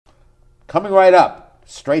Coming right up,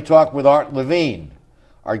 Straight Talk with Art Levine.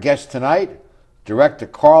 Our guest tonight, director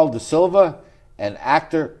Karl daSilva and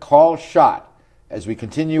actor Karl Schott, as we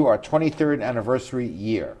continue our 23rd anniversary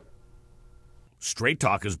year. Straight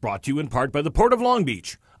Talk is brought to you in part by the Port of Long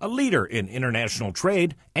Beach, a leader in international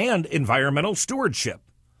trade and environmental stewardship.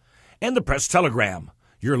 And the Press Telegram,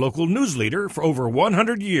 your local news leader for over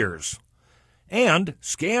 100 years. And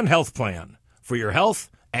Scan Health Plan, for your health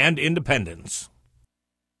and independence.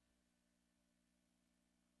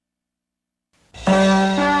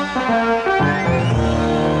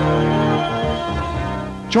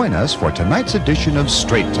 Join us for tonight's edition of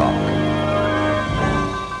Straight Talk.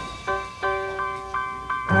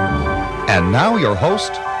 And now your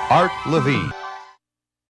host, Art Levine.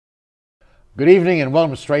 Good evening and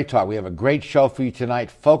welcome to Straight Talk. We have a great show for you tonight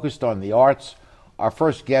focused on the arts. Our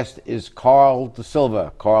first guest is Karl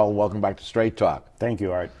daSilva. Karl, welcome back to Straight Talk. Thank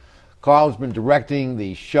you, Art. Karl has been directing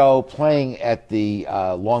the show, playing at the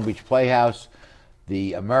Long Beach Playhouse,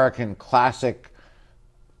 the American classic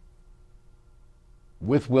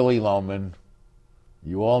with Willie Loman.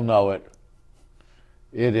 You all know it.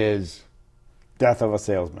 It is Death of a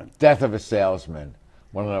Salesman. Death of a Salesman.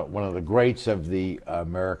 One of the greats of the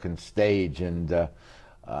American stage, and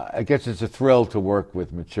I guess it's a thrill to work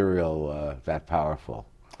with material that powerful.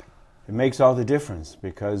 It makes all the difference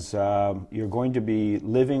because you're going to be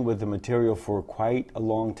living with the material for quite a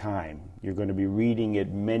long time. You're going to be reading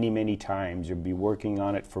it many, many times. You'll be working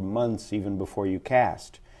on it for months even before you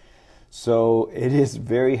cast. So it is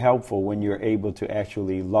very helpful when you're able to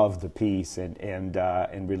actually love the piece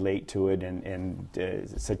and relate to it, and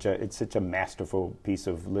it's such a masterful piece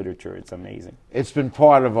of literature. It's amazing. It's been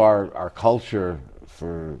part of our culture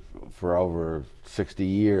for over 60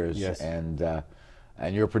 years, yes.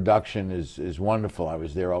 And your production is wonderful. I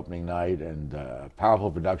was there opening night, and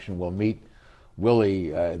powerful production. We'll meet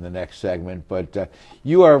Willie in the next segment, but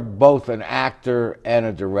you are both an actor and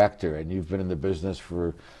a director, and you've been in the business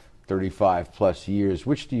for 35 plus years.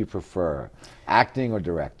 Which do you prefer, acting or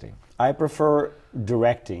directing? I prefer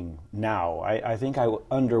directing now. I think I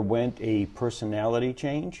underwent a personality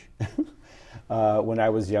change. When I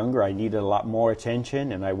was younger, I needed a lot more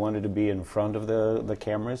attention, and I wanted to be in front of the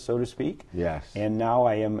cameras, so to speak. Yes. And now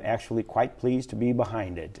I am actually quite pleased to be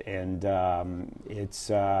behind it. And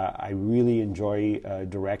I really enjoy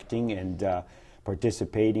directing and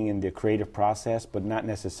participating in the creative process, but not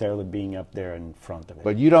necessarily being up there in front of it.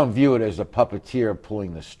 But you don't view it as a puppeteer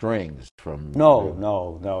pulling the strings from...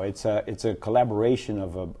 No. It's a collaboration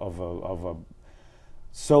of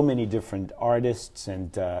so many different artists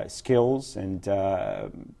and skills, and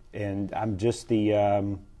I'm just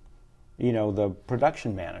the the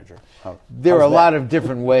production manager. There are a lot of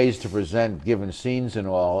different ways to present given scenes and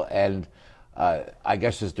all, and I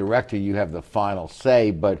guess as director you have the final say,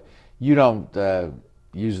 but you don't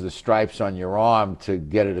use the stripes on your arm to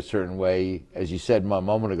get it a certain way. As you said a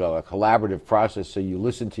moment ago, a collaborative process, so you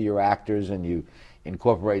listen to your actors and you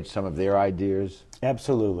incorporate some of their ideas.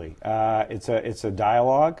 Absolutely. It's a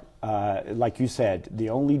dialogue. Like you said, the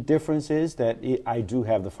only difference is that I do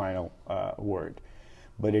have the final word.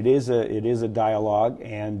 But it is a dialogue,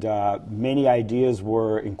 and many ideas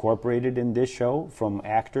were incorporated in this show from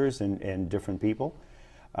actors and different people.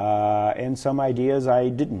 And some ideas I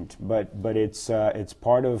didn't, but it's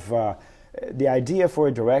part of the idea for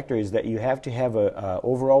a director is that you have to have a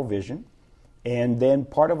overall vision, and then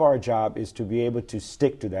part of our job is to be able to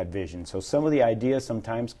stick to that vision. So some of the ideas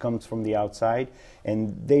sometimes comes from the outside,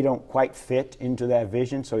 and they don't quite fit into that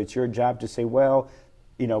vision. So it's your job to say, well,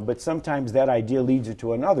 but sometimes that idea leads you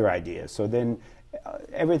to another idea. So then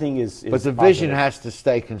everything is but the positive. vision has to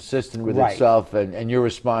stay consistent with Right. itself, and you're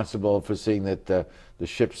responsible for seeing that the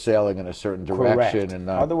ship's sailing in a certain direction. Correct. And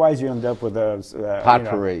otherwise you end up with a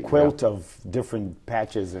potpourri, quilt of different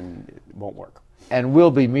patches, and it won't work. And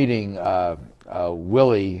we'll be meeting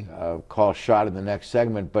Willie, Karl Schott, in the next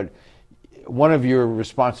segment, but one of your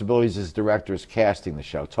responsibilities as director is casting the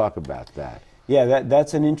show. Talk about that. Yeah,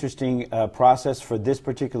 that's an interesting process for this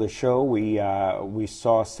particular show. We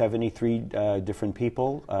saw 73 different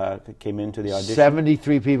people that came into the audition.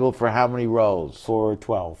 73 people for how many roles? For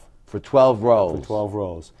 12. For 12 roles. For 12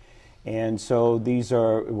 roles. And so these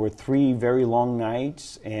were 3 very long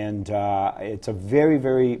nights, and it's a very,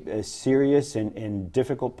 very serious and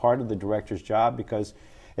difficult part of the director's job, because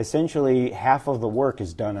essentially half of the work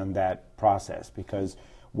is done on that process, because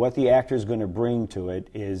what the actor is going to bring to it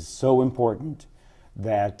is so important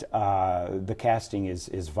that the casting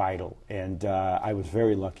is vital. And I was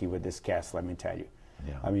very lucky with this cast, let me tell you.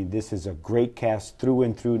 Yeah. I mean, this is a great cast through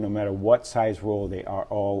and through, no matter what size role. They are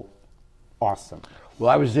all awesome. Well,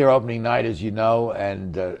 I was there opening night, as you know,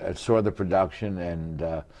 and I saw the production,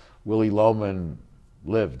 and Willie Loman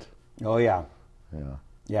lived. Oh, yeah. Yeah.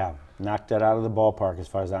 Yeah, knocked it out of the ballpark as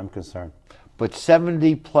far as I'm concerned. But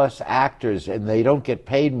 70-plus actors, and they don't get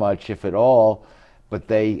paid much, if at all,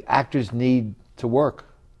 but actors need to work.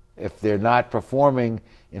 If they're not performing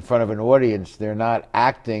in front of an audience, they're not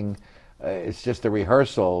acting. It's just a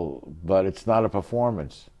rehearsal, but it's not a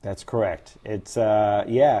performance. That's correct. It's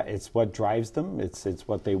it's what drives them. It's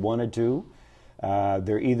what they want to do.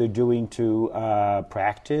 They're either doing to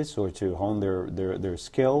practice or to hone their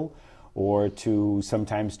skill, or to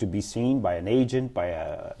sometimes to be seen by an agent, by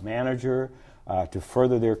a manager, to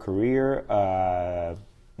further their career,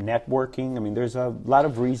 networking. I mean, there's a lot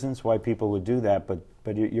of reasons why people would do that, but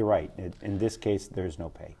you're right. In this case, there's no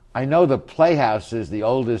pay. I know the Playhouse is the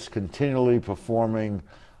oldest continually performing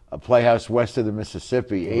playhouse west of the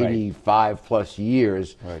Mississippi, 85 plus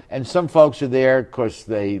years. Right. And some folks are there because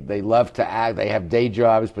they love to act. They have day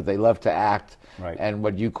jobs, but they love to act. Right. And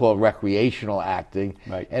what you call recreational acting.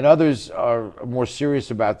 Right. And others are more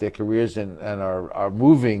serious about their careers and are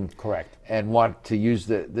moving. Correct. And want to use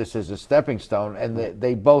this as a stepping stone. And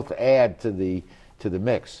they both add to the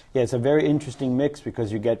mix. Yeah, it's a very interesting mix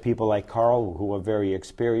because you get people like Karl who are very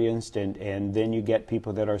experienced, and then you get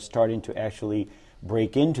people that are starting to actually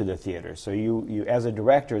break into the theater. So you as a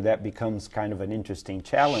director, that becomes kind of an interesting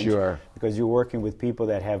challenge. Sure. Because you're working with people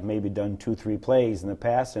that have maybe done 2-3 plays in the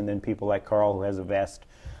past, and then people like Karl who has a vast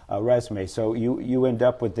resume. So you end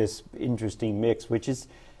up with this interesting mix, which is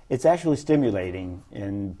it's actually stimulating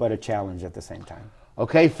but a challenge at the same time.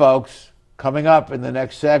 Okay, folks. Coming up in the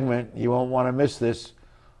next segment, you won't want to miss this.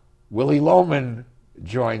 Willie Loman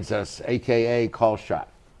joins us, a.k.a. Karl Schott.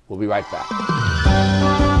 We'll be right back.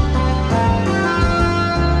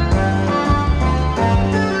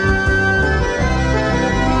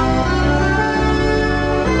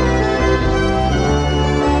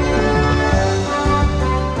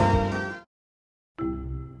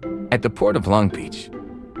 At the Port of Long Beach,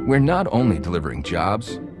 we're not only delivering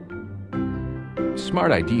jobs,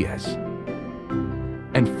 smart ideas,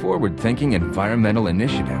 and forward-thinking environmental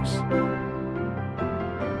initiatives.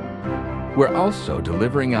 We're also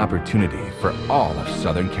delivering opportunity for all of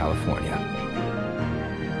Southern California.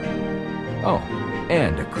 Oh,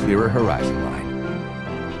 and a clearer horizon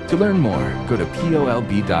line. To learn more, go to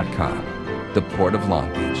POLB.com, the Port of Long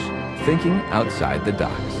Beach, thinking outside the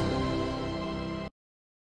docks.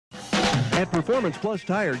 At Performance Plus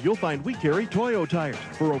Tire, you'll find we carry Toyo tires.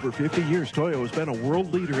 For over 50 years, Toyo has been a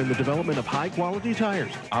world leader in the development of high-quality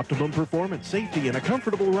tires. Optimum performance, safety, and a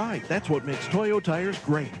comfortable ride. That's what makes Toyo tires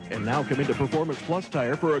great. And now come into Performance Plus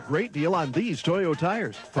Tire for a great deal on these Toyo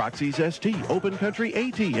tires. Proxys ST, Open Country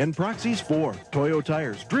AT, and Proxys 4. Toyo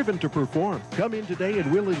tires, driven to perform. Come in today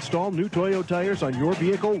and we'll install new Toyo tires on your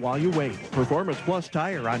vehicle while you wait. Performance Plus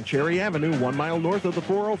Tire on Cherry Avenue, 1 mile north of the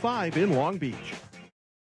 405 in Long Beach.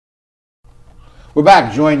 We're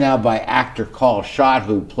back, joined now by actor Karl Schott,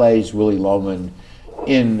 who plays Willie Loman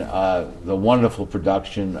in the wonderful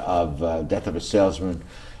production of Death of a Salesman.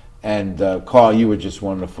 And Karl, you were just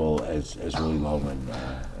wonderful as Willie Loman.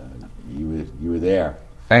 You were there.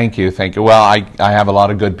 Thank you. Well, I have a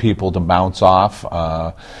lot of good people to bounce off.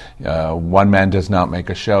 One man does not make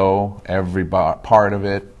a show. Every part of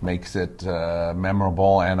it makes it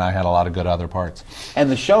memorable, and I had a lot of good other parts. And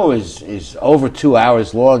the show is over 2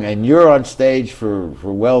 hours long, and you're on stage for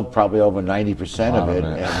probably over 90% of it.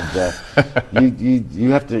 And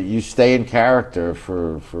you stay in character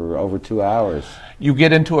for over 2 hours. You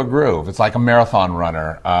get into a groove. It's like a marathon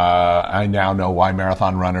runner. I now know why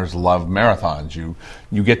marathon runners love marathons. You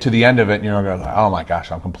get to the end of it and you're going, oh my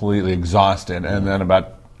gosh, I'm completely exhausted. And then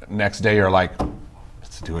about next day you're like,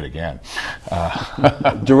 let's do it again.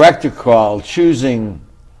 Director Karl, choosing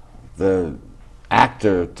the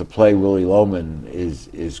actor to play Willie Loman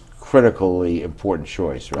is critically important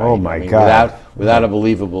choice, right? Oh my God. Without a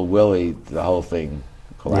believable Willie, the whole thing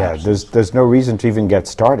collapses. Yeah, there's no reason to even get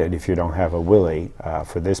started if you don't have a Willie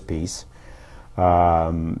for this piece.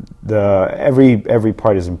 Every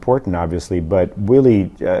part is important, obviously, but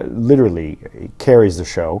Willie literally carries the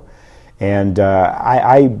show. And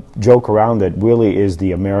I joke around that Willie is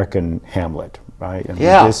the American Hamlet, right? I mean,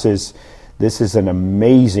 yeah. This is an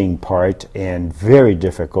amazing part and very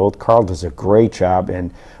difficult. Karl does a great job,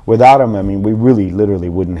 and without him, I mean, we really, literally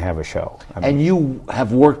wouldn't have a show. And you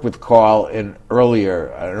have worked with Karl in an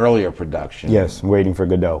earlier production. Yes, Waiting for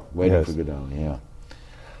Godot. Waiting for Godot, yeah.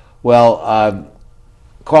 Well,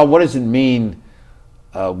 Karl, what does it mean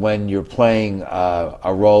when you're playing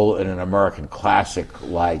a role in an American classic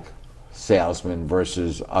like Salesman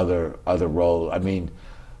versus other roles? I mean,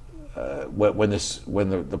 when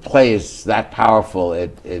the play is that powerful,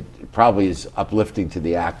 it probably is uplifting to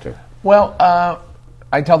the actor. Well,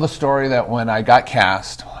 I tell the story that when I got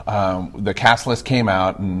cast, the cast list came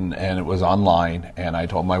out and it was online, and I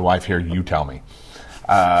told my wife, "Here, you tell me."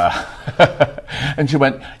 And she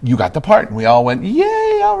went, "You got the part." And we all went,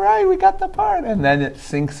 "Yay, all right, we got the part." And then it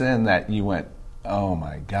sinks in that you went, "Oh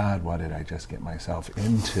my God, what did I just get myself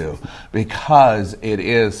into?" Because it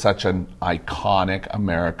is such an iconic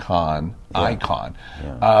American icon.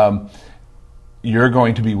 Yeah. You're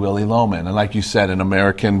going to be Willie Loman. And like you said, an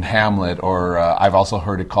American Hamlet, or I've also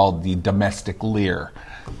heard it called the domestic Lear.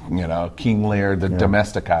 You know, King Lear, the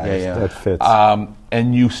domesticized. Yeah. That fits.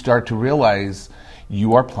 And you start to realize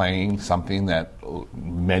you are playing something that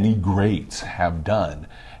many greats have done,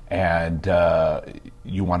 and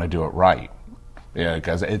you want to do it right. Yeah,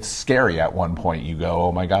 because it's scary at one point. You go,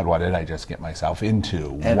 "Oh my God, what did I just get myself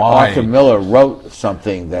into?" And Why? Arthur Miller wrote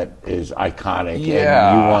something that is iconic, and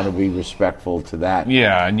you want to be respectful to that.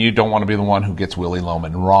 Yeah, and you don't want to be the one who gets Willie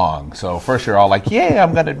Loman wrong. So first you're all like, "Yay,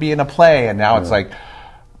 I'm going to be in a play," and now it's like,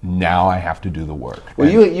 now I have to do the work. Well,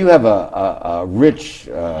 you have a rich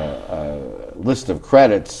list of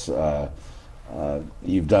credits.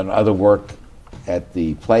 You've done other work at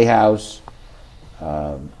the Playhouse.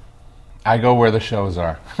 I go where the shows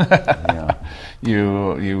are. Yeah.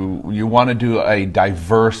 You want to do a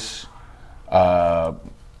diverse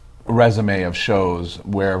resume of shows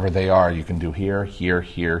wherever they are. You can do here.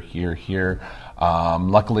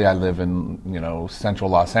 Luckily, I live in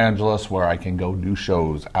central Los Angeles, where I can go do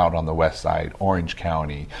shows out on the West Side, Orange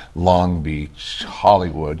County, Long Beach,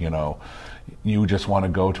 Hollywood. You just want to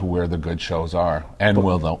go to where the good shows are and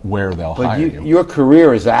where they'll hire you. Your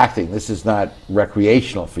career is acting. This is not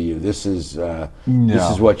recreational for you. This is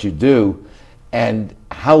what you do. And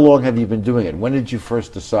how long have you been doing it? When did you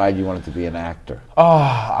first decide you wanted to be an actor?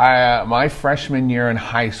 My freshman year in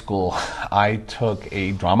high school, I took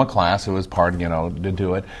a drama class. It was part, to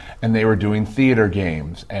do it, and they were doing theater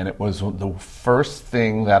games. And it was the first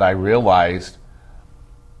thing that I realized,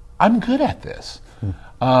 I'm good at this.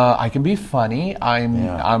 I can be funny.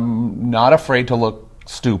 I'm not afraid to look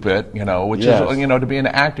stupid, which is, to be an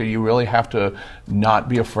actor, you really have to not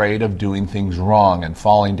be afraid of doing things wrong and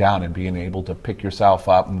falling down and being able to pick yourself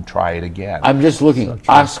up and try it again. I'm just looking,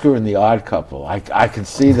 Oscar and the Odd Couple. I can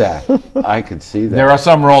see that. I can see that. There are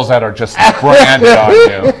some roles that are just branded on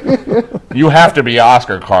you. You have to be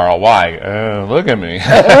Oscar, Carl. Why? Look at me.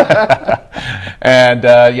 And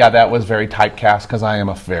that was very typecast because I am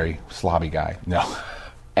a very slobby guy. No.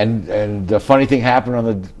 And the funny thing happened on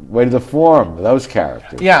the way to the Forum, those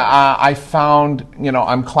characters. Yeah, I found,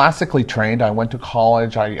 I'm classically trained. I went to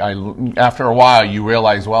college. I after a while, you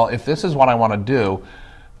realize, well, if this is what I want to do,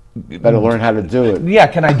 you better learn how to do it. Yeah,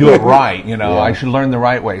 can I do it right? I should learn the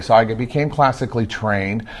right way. So I became classically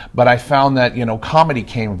trained, but I found that, comedy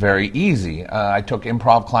came very easy. I took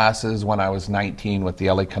improv classes when I was 19 with the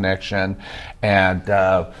LA Connection, and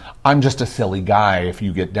I'm just a silly guy if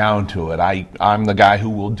you get down to it. I'm the guy who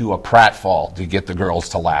will do a pratfall to get the girls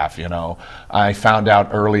to laugh, I found out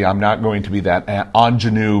early I'm not going to be that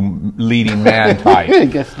ingenue leading man type. I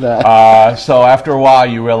guess not. So after a while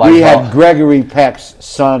you realize... We had Gregory Peck's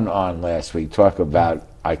son on last week talk about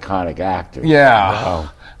iconic actors. Yeah.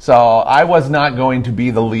 So I was not going to be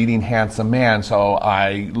the leading handsome man, so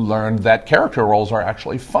I learned that character roles are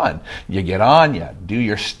actually fun. You get on, you do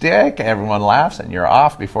your shtick, everyone laughs, and you're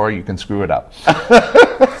off before you can screw it up.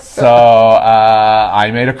 So I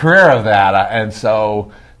made a career of that, and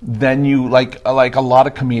so then you, like a lot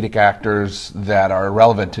of comedic actors that are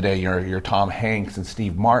relevant today, your Tom Hanks and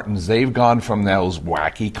Steve Martins, they've gone from those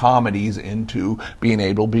wacky comedies into being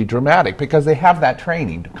able to be dramatic because they have that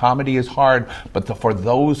training. Comedy is hard, but for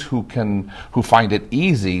those who find it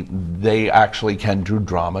easy, they actually can do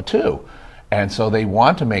drama too. And so they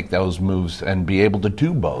want to make those moves and be able to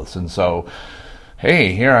do both. And so,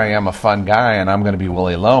 hey, here I am, a fun guy, and I'm going to be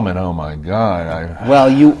Willie Loman. Oh my God!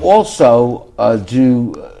 Well, you also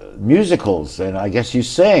do musicals, and I guess you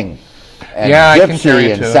sing. And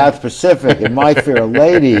Gypsy and South Pacific and My Fair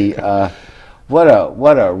Lady. What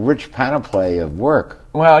a rich panoply of work.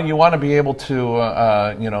 Well, you want to be able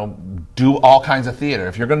to, do all kinds of theater.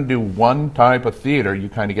 If you're going to do one type of theater, you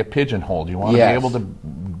kind of get pigeonholed. You want to be able to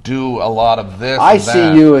do a lot of this. I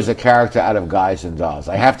see you as a character out of Guys and Dolls.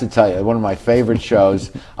 I have to tell you, one of my favorite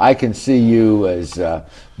shows. I can see you as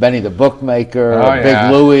Benny the Bookmaker, or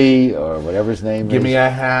Big Louie, or whatever his name is. Give me a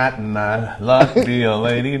hat and I'd like to be a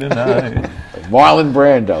lady tonight. Marlon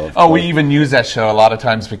Brando. We even use that show a lot of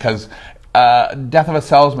times because Death of a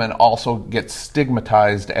Salesman also gets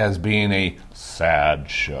stigmatized as being a sad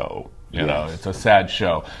show. You know, it's a sad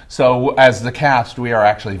show. So as the cast, we are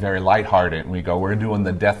actually very lighthearted, and we go, we're doing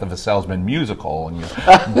the Death of a Salesman musical,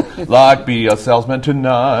 and like be a salesman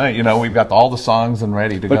tonight. You know, we've got all the songs and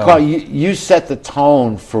ready to go. But Karl, you set the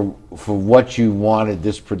tone for what you wanted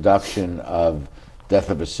this production of Death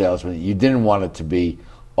of a Salesman. You didn't want it to be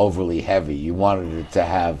overly heavy. You wanted it to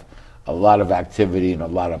have a lot of activity and a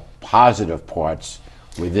lot of positive parts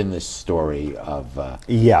within this story of...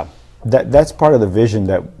 Yeah. That's part of the vision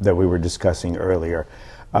that we were discussing earlier.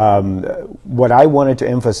 What I wanted to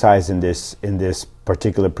emphasize in this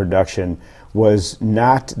particular production was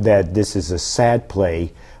not that this is a sad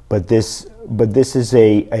play, but this is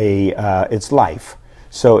it's life.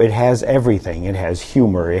 So it has everything. It has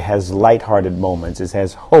humor. It has lighthearted moments. It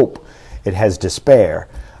has hope. It has despair.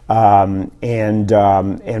 And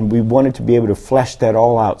we wanted to be able to flesh that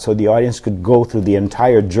all out so the audience could go through the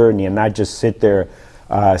entire journey and not just sit there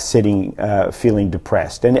feeling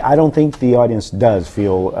depressed. And I don't think the audience does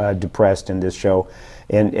feel depressed in this show.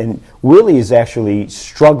 And Willie is actually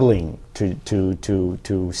struggling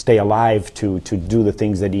to stay alive, to do the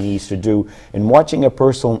things that he needs to do. And watching a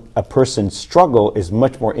person struggle is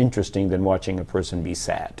much more interesting than watching a person be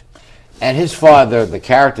sad. And his father, the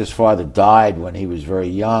character's father, died when he was very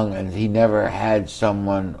young, and he never had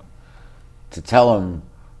someone to tell him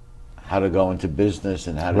how to go into business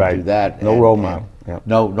and how to do that. No role model. Yep.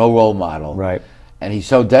 No role model. Right. And he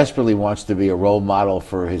so desperately wants to be a role model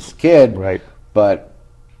for his kid. Right. But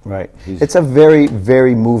it's a very,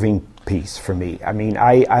 very moving piece for me. I mean,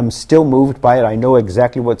 I'm still moved by it. I know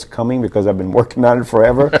exactly what's coming because I've been working on it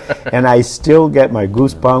forever, and I still get my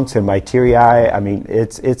goosebumps and my teary eye. I mean,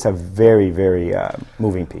 it's a very, very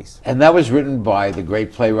moving piece. And that was written by the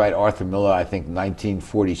great playwright Arthur Miller, I think,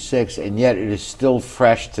 1946, and yet it is still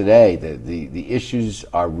fresh today. The issues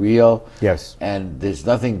are real. Yes. And there's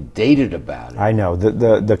nothing dated about it. I know.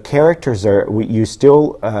 The characters you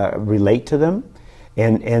still relate to them,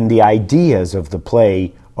 and the ideas of the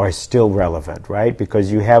play are still relevant, right? Because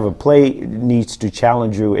you have a play needs to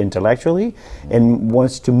challenge you intellectually and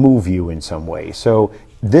wants to move you in some way. So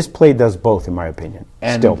this play does both, in my opinion.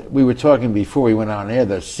 And still. We were talking before we went on air,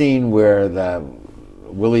 the scene where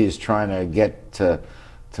Willie is trying to get to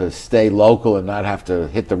stay local and not have to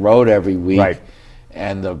hit the road every week. Right.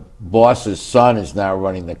 And the boss's son is now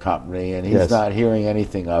running the company, and he's not hearing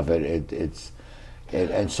anything of it.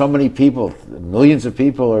 And so many people, millions of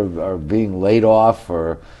people are being laid off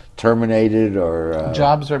or terminated or...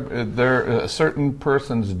 Jobs a certain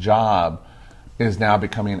person's job is now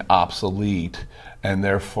becoming obsolete, and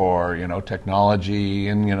therefore, technology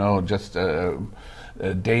and, just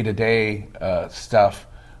day-to-day stuff,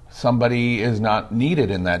 somebody is not needed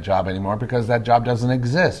in that job anymore because that job doesn't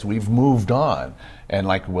exist. We've moved on. And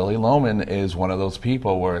like Willie Loman is one of those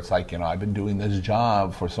people where it's like, I've been doing this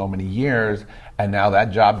job for so many years, and now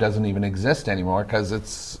that job doesn't even exist anymore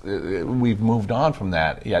because we've moved on from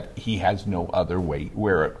that. Yet he has no other way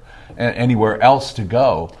anywhere else to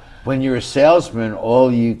go. When you're a salesman, all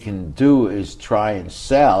you can do is try and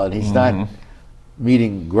sell, and he's not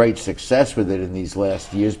meeting great success with it in these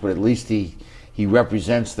last years. But at least he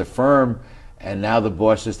represents the firm, and now the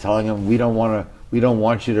boss is telling him, we don't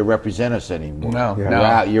want you to represent us anymore. No,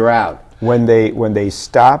 you're out. When they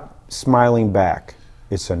stop smiling back,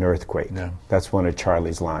 it's an earthquake. Yeah. That's one of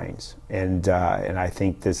Charlie's lines, and I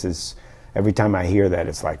think this is, every time I hear that,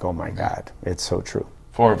 it's like, oh my God, it's so true.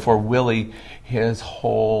 For Willie, his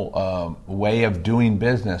whole way of doing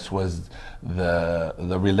business was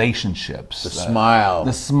the relationships,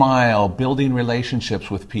 the smile, building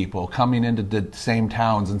relationships with people, coming into the same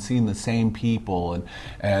towns and seeing the same people,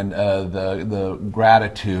 and the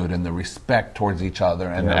gratitude and the respect towards each other.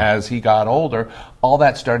 And as he got older, all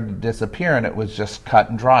that started to disappear, and it was just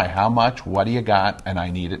cut and dry. How much? What do you got? And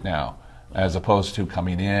I need it now. As opposed to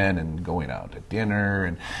coming in and going out to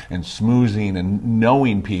dinner and smoozing and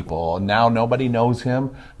knowing people. Now nobody knows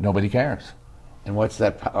him, nobody cares. And what's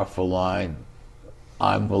that powerful line?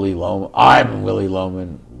 I'm Willie Loman. I'm Willie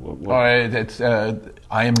Loman.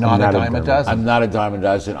 I am not a dime a dozen. I'm not a dime a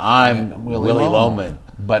dozen. I'm Willie Loman.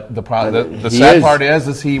 But the sad part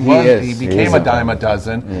is he became a dime a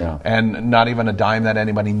dozen, and not even a dime that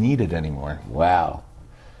anybody needed anymore. Wow.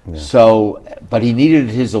 Yeah. So, but he needed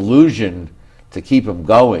his illusion to keep him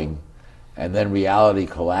going, and then reality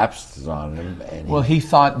collapses on him. And he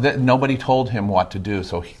thought that nobody told him what to do.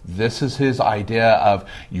 So this is his idea of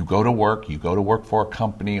you go to work for a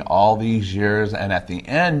company all these years, and at the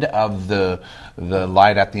end of the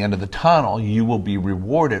light at the end of the tunnel, you will be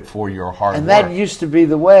rewarded for your hard work. And that used to be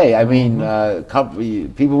the way. I mean,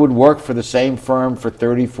 people would work for the same firm for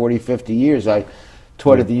 30, 40, 50 years. I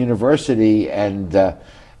taught at the university, and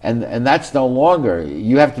And that's no longer.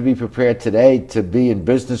 You have to be prepared today to be in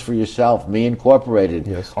business for yourself, me incorporated.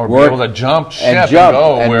 Yes. Or be able to jump ship and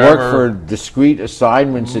go and wherever. work for discrete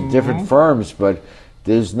assignments at different firms. But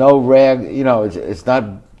there's no it's not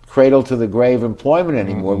cradle to the grave employment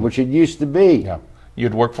anymore, which it used to be. Yeah.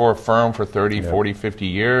 You'd work for a firm for 30, 40, 50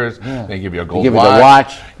 years. Yeah. They give you a gold give you watch. the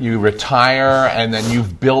watch. You retire, and then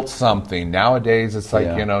you've built something. Nowadays, it's like,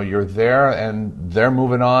 Yeah. you're there, and they're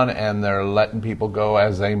moving on, and they're letting people go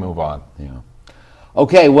as they move on. Yeah.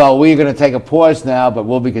 Okay, well, we're going to take a pause now, but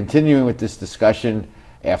we'll be continuing with this discussion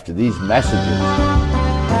after these messages.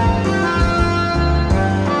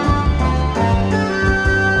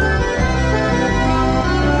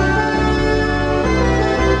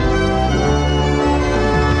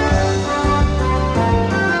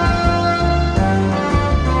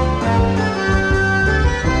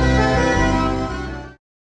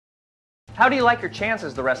 How do you like your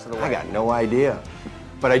chances the rest of the way? I got no idea.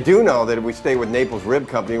 But I do know that if we stay with Naples Rib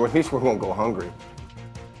Company, at least we won't go hungry.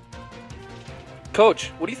 Coach,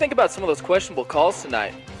 what do you think about some of those questionable calls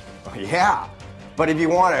tonight? Oh, yeah. But if you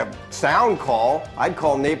want a sound call, I'd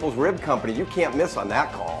call Naples Rib Company. You can't miss on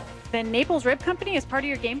that call. Then Naples Rib Company is part of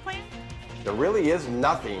your game plan? There really is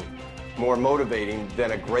nothing more motivating than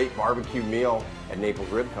a great barbecue meal at Naples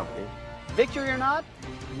Rib Company. Victory or not,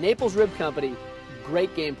 Naples Rib Company,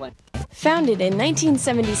 great game plan. Founded in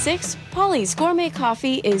 1976, Polly's Gourmet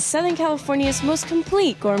Coffee is Southern California's most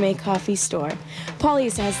complete gourmet coffee store.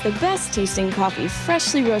 Polly's has the best tasting coffee,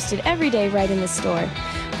 freshly roasted every day right in the store,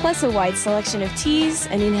 plus a wide selection of teas,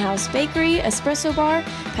 an in-house bakery, espresso bar,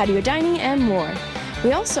 patio dining, and more.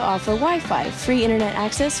 We also offer Wi-Fi, free internet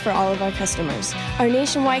access for all of our customers. Our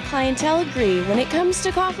nationwide clientele agree when it comes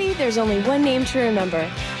to coffee, there's only one name to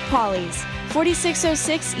remember, Polly's,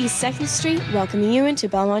 4606 East 2nd Street, welcoming you into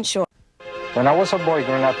Belmont Shore. When I was a boy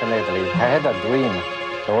growing up in Italy, I had a dream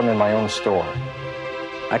to own my own store.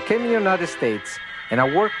 I came to the United States and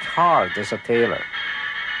I worked hard as a tailor.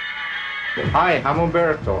 Hi, I'm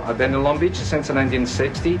Umberto. I've been in Long Beach since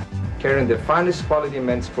 1960, carrying the finest quality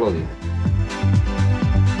men's clothing.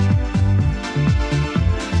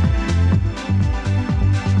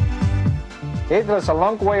 Italy's a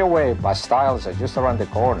long way away, but styles are just around the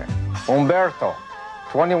corner. Umberto,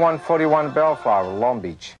 2141 Bellflower, Long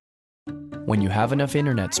Beach. When you have enough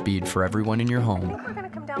internet speed for everyone in your home,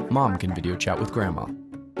 Mom can video chat with Grandma.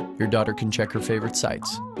 Your daughter can check her favorite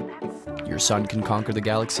sites. Your son can conquer the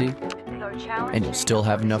galaxy. And you'll still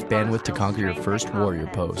have enough bandwidth to conquer your first warrior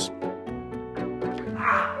pose.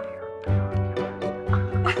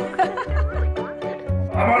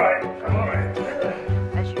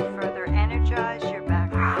 As you further energize your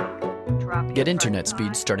back, drop Get internet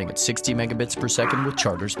speed starting at 60 megabits per second with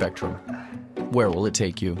Charter Spectrum. Where will it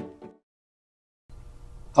take you?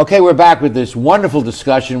 Okay, we're back with this wonderful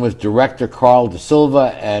discussion with director Karl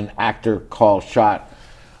daSilva and actor Karl Schott.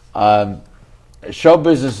 Show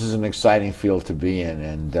business is an exciting field to be in,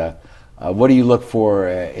 and what do you look for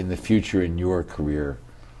in the future in your career,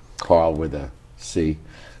 Karl, with a C?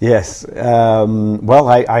 Yes. Well,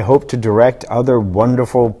 I hope to direct other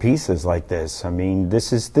wonderful pieces like this. I mean,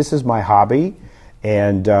 this is my hobby.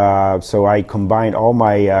 And so I combined all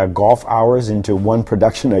my golf hours into one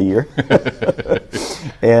production a year.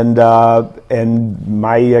 and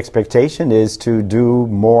my expectation is to do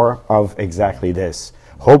more of exactly this.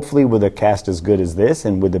 Hopefully with a cast as good as this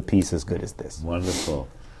and with a piece as good as this. Wonderful.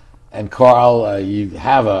 And Karl, you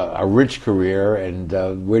have a rich career, and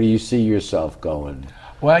where do you see yourself going?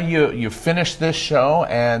 Well, you finish this show,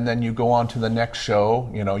 and then you go on to the next show.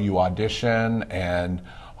 You audition, and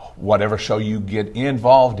whatever show you get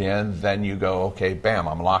involved in, then you go, okay, bam,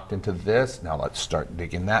 I'm locked into this. Now let's start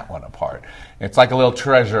digging that one apart. It's like a little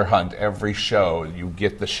treasure hunt every show. You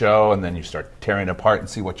get the show, and then you start tearing apart and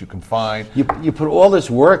see what you can find. You put all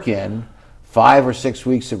this work in, 5 or 6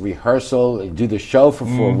 weeks of rehearsal, you do the show for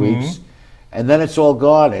 4 weeks, and then it's all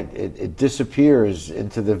gone. It disappears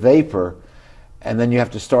into the vapor, and then you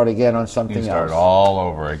have to start again on something else. You start all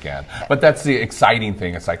over again. But that's the exciting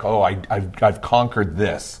thing. It's like, oh, I've conquered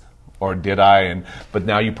this. Or did I? But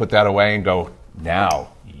now you put that away and go, now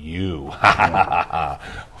you.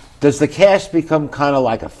 Does the cast become kind of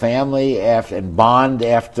like a family and bond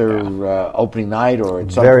after opening night, or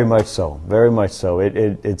it's very much so? Very much so.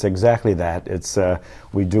 It's exactly that. It's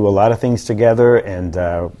we do a lot of things together, and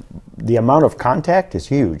the amount of contact is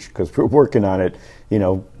huge because we're working on it,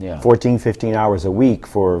 14, 15 hours a week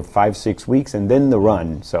for 5, 6 weeks, and then the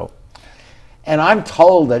run. So. And I'm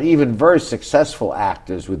told that even very successful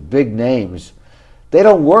actors with big names, they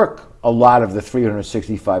don't work a lot of the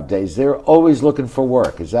 365 days. They're always looking for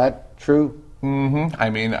work. Is that true? I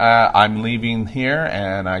mean, I'm leaving here,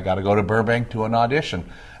 and I got to go to Burbank to an audition,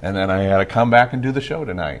 and then I got to come back and do the show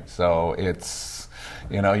tonight. So it's,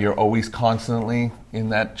 you're always constantly in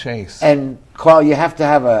that chase. And Karl, you have to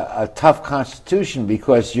have a tough constitution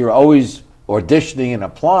because you're always auditioning and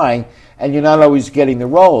applying, and you're not always getting the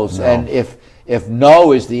roles. No. And if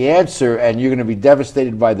no is the answer, and you're going to be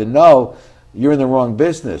devastated by the no, you're in the wrong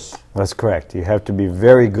business. That's correct. You have to be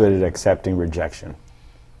very good at accepting rejection.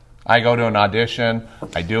 I go to an audition,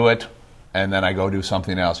 I do it, and then I go do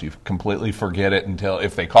something else. You completely forget it until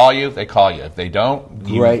if they call you, they call you. If they don't,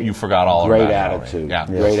 you forgot all about it. Great attitude. Yeah.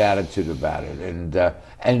 Great attitude about it.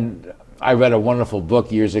 And I read a wonderful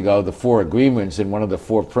book years ago, The 4 Agreements, and one of the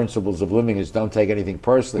 4 principles of living is don't take anything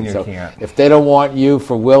personally. You can't. If they don't want you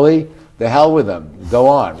for Willie, the hell with them. Go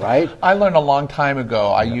on, right? I learned a long time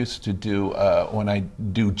ago. I used to do when I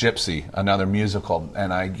do Gypsy, another musical,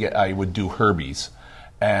 and I would do Herbies,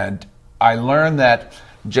 and I learned that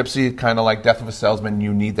Gypsy, kind of like Death of a Salesman,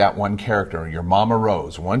 you need that one character, your Mama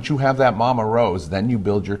Rose. Once you have that Mama Rose, then you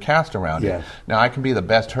build your cast around it. Now I can be the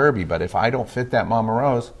best Herbie, but if I don't fit that Mama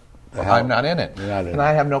Rose, I'm not in it. And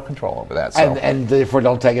I have no control over that. So. And therefore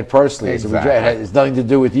don't take it personally. Exactly. It has nothing to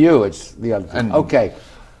do with you. It's the other thing. Okay.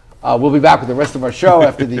 We'll be back with the rest of our show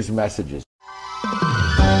after these messages.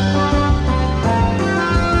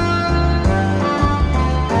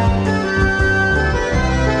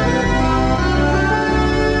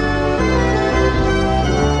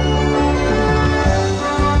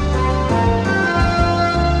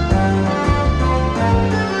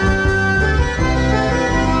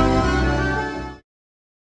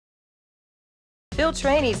 Phil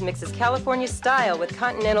Trainees mixes California style with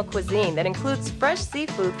continental cuisine that includes fresh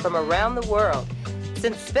seafood from around the world.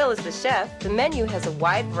 Since Phil is the chef, the menu has a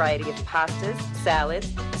wide variety of pastas, salads,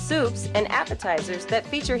 soups, and appetizers that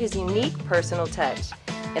feature his unique personal touch.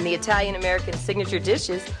 And the Italian-American signature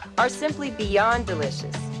dishes are simply beyond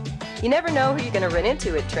delicious. You never know who you're going to run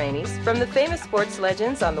into at Trainees, from the famous sports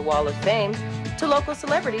legends on the Wall of Fame to local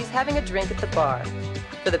celebrities having a drink at the bar.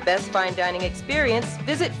 For the best fine dining experience,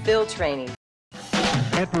 visit Phil Trainees.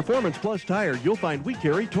 At Performance Plus Tire, you'll find we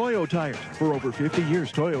carry Toyo tires. For over 50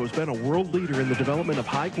 years, Toyo has been a world leader in the development of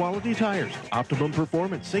high-quality tires. Optimum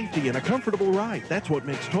performance, safety, and a comfortable ride. That's what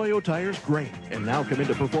makes Toyo tires great. And now come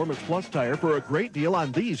into Performance Plus Tire for a great deal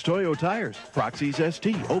on these Toyo tires. Proxys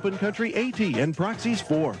ST, Open Country AT, and Proxys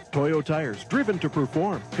 4. Toyo tires, driven to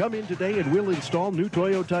perform. Come in today and we'll install new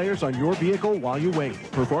Toyo tires on your vehicle while you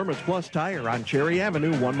wait. Performance Plus Tire on Cherry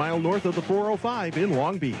Avenue, 1 mile north of the 405 in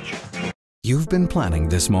Long Beach. You've been planning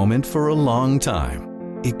this moment for a long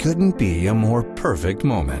time. It couldn't be a more perfect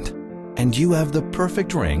moment. And you have the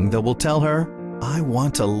perfect ring that will tell her, I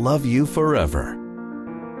want to love you forever.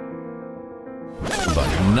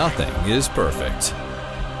 But nothing is perfect.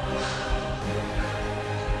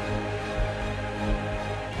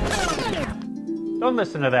 Don't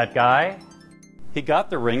listen to that guy. He got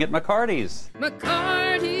the ring at McCarty's.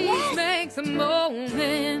 McCarty's makes a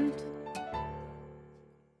moment.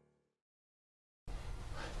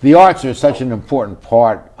 The arts are such an important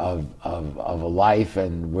part of a life,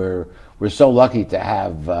 and we're so lucky to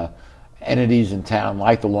have entities in town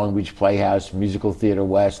like the Long Beach Playhouse, Musical Theater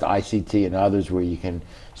West, ICT, and others where you can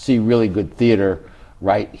see really good theater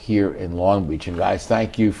right here in Long Beach. And guys,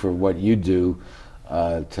 thank you for what you do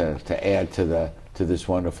to add to this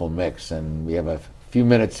wonderful mix. And we have a few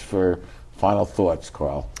minutes for final thoughts,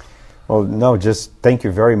 Karl. Well, no, just thank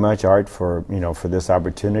you very much, Art, for this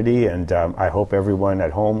opportunity, and I hope everyone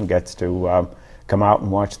at home gets to come out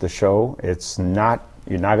and watch the show.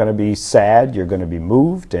 You're not going to be sad. You're going to be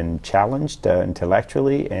moved and challenged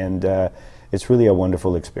intellectually, and it's really a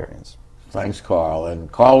wonderful experience. Thanks, Karl,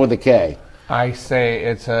 and Karl with a K. I say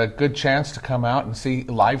it's a good chance to come out and see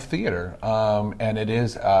live theater, and it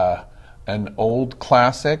is an old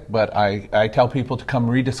classic, but I tell people to come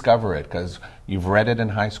rediscover it because you've read it in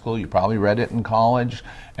high school, you probably read it in college,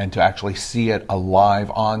 and to actually see it alive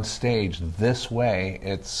on stage this way,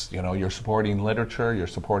 it's, you're supporting literature, you're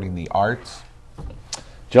supporting the arts.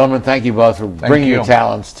 Gentlemen, thank you both for bringing your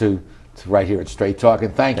talents to right here at Straight Talk,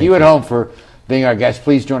 and thank you at home for being our guest.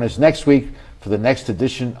 Please join us next week for the next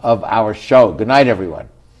edition of our show. Good night, everyone.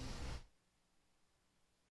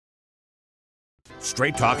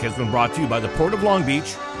 Straight Talk has been brought to you by the Port of Long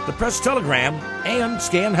Beach, the Press Telegram, and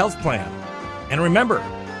Scan Health Plan. And remember,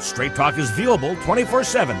 Straight Talk is viewable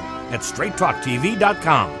 24/7 at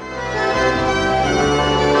straighttalktv.com.